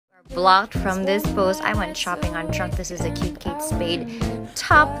blocked from this post. I went shopping on Trunk. This is a cute Kate Spade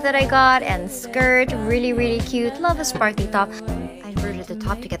top that I got, and skirt, really cute. Love a sparkly top. I inverted the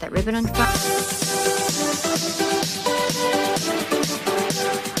top to get that ribbon on front.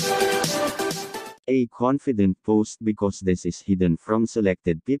 A confident post because this is hidden from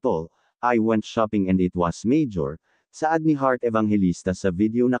selected people. I went shopping and it was major. Saad ni Heart Evangelista sa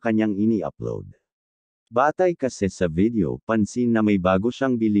video na kanyang ini-upload. Batay kasi sa video, pansin na may bago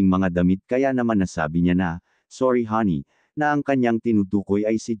siyang biling mga damit, kaya naman nasabi niya na, "Sorry honey," na ang kanyang tinutukoy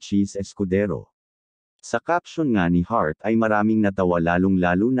ay si Chiz Escudero. Sa caption nga ni Heart ay maraming natawa,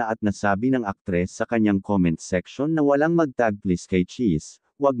 lalong-lalo na at nasabi ng aktres sa kanyang comment section na walang mag-tag please kay Chiz,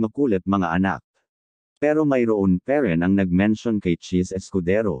 wag makulit mga anak. Pero mayroon pa rin ang nag-mention kay Chiz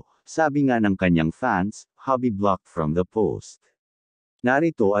Escudero. Sabi nga ng kanyang fans, hobby blocked from the post.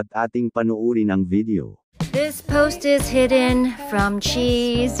 Narito at ating panuurin ang video. This post is hidden from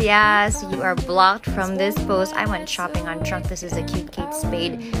Chiz. Yes, you are blocked from this post. I went shopping on Trunk. This is a cute Kate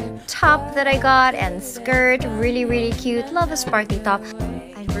Spade top that I got, and skirt, really cute. Love a sparkly top.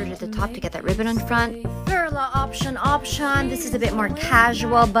 I inverted the top to get that ribbon on front. Perla option. This is a bit more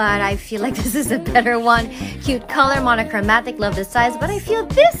casual, but I feel like this is a better one. Cute color, monochromatic, love the size, but I feel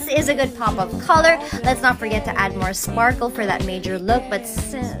this is a good pop of color. Let's not forget to add more sparkle for that major look, but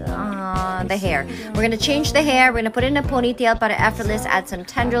the hair. We're gonna change the hair. We're gonna put it in a ponytail para effortless, add some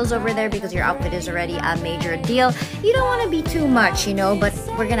tendrils over there because your outfit is already a major deal. You don't want to be too much, you know, but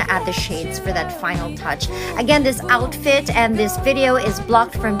we're gonna add the shades for that final touch. Again, this outfit and this video is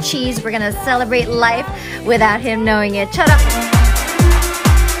blocked from Chiz. We're gonna celebrate life without him knowing it. Shut up.